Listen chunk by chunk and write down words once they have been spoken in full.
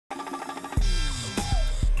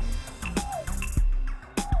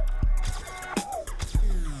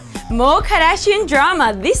More Kardashian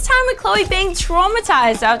drama, this time with Khloe being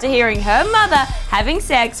traumatized after hearing her mother having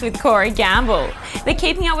sex with Corey Gamble. The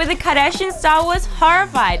Keeping Up with the Kardashian star was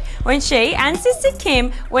horrified when she and sister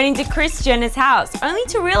Kim went into Kris Jenner's house, only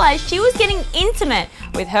to realize she was getting intimate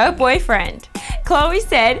with her boyfriend. Khloe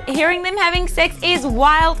said, "Hearing them having sex is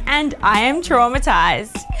wild and I am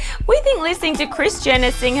traumatized." We think listening to Kris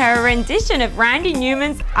Jenner sing her rendition of Randy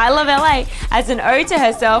Newman's I Love LA as an ode to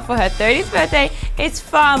herself for her 30th birthday is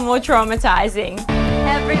far more traumatizing.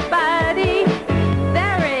 Everybody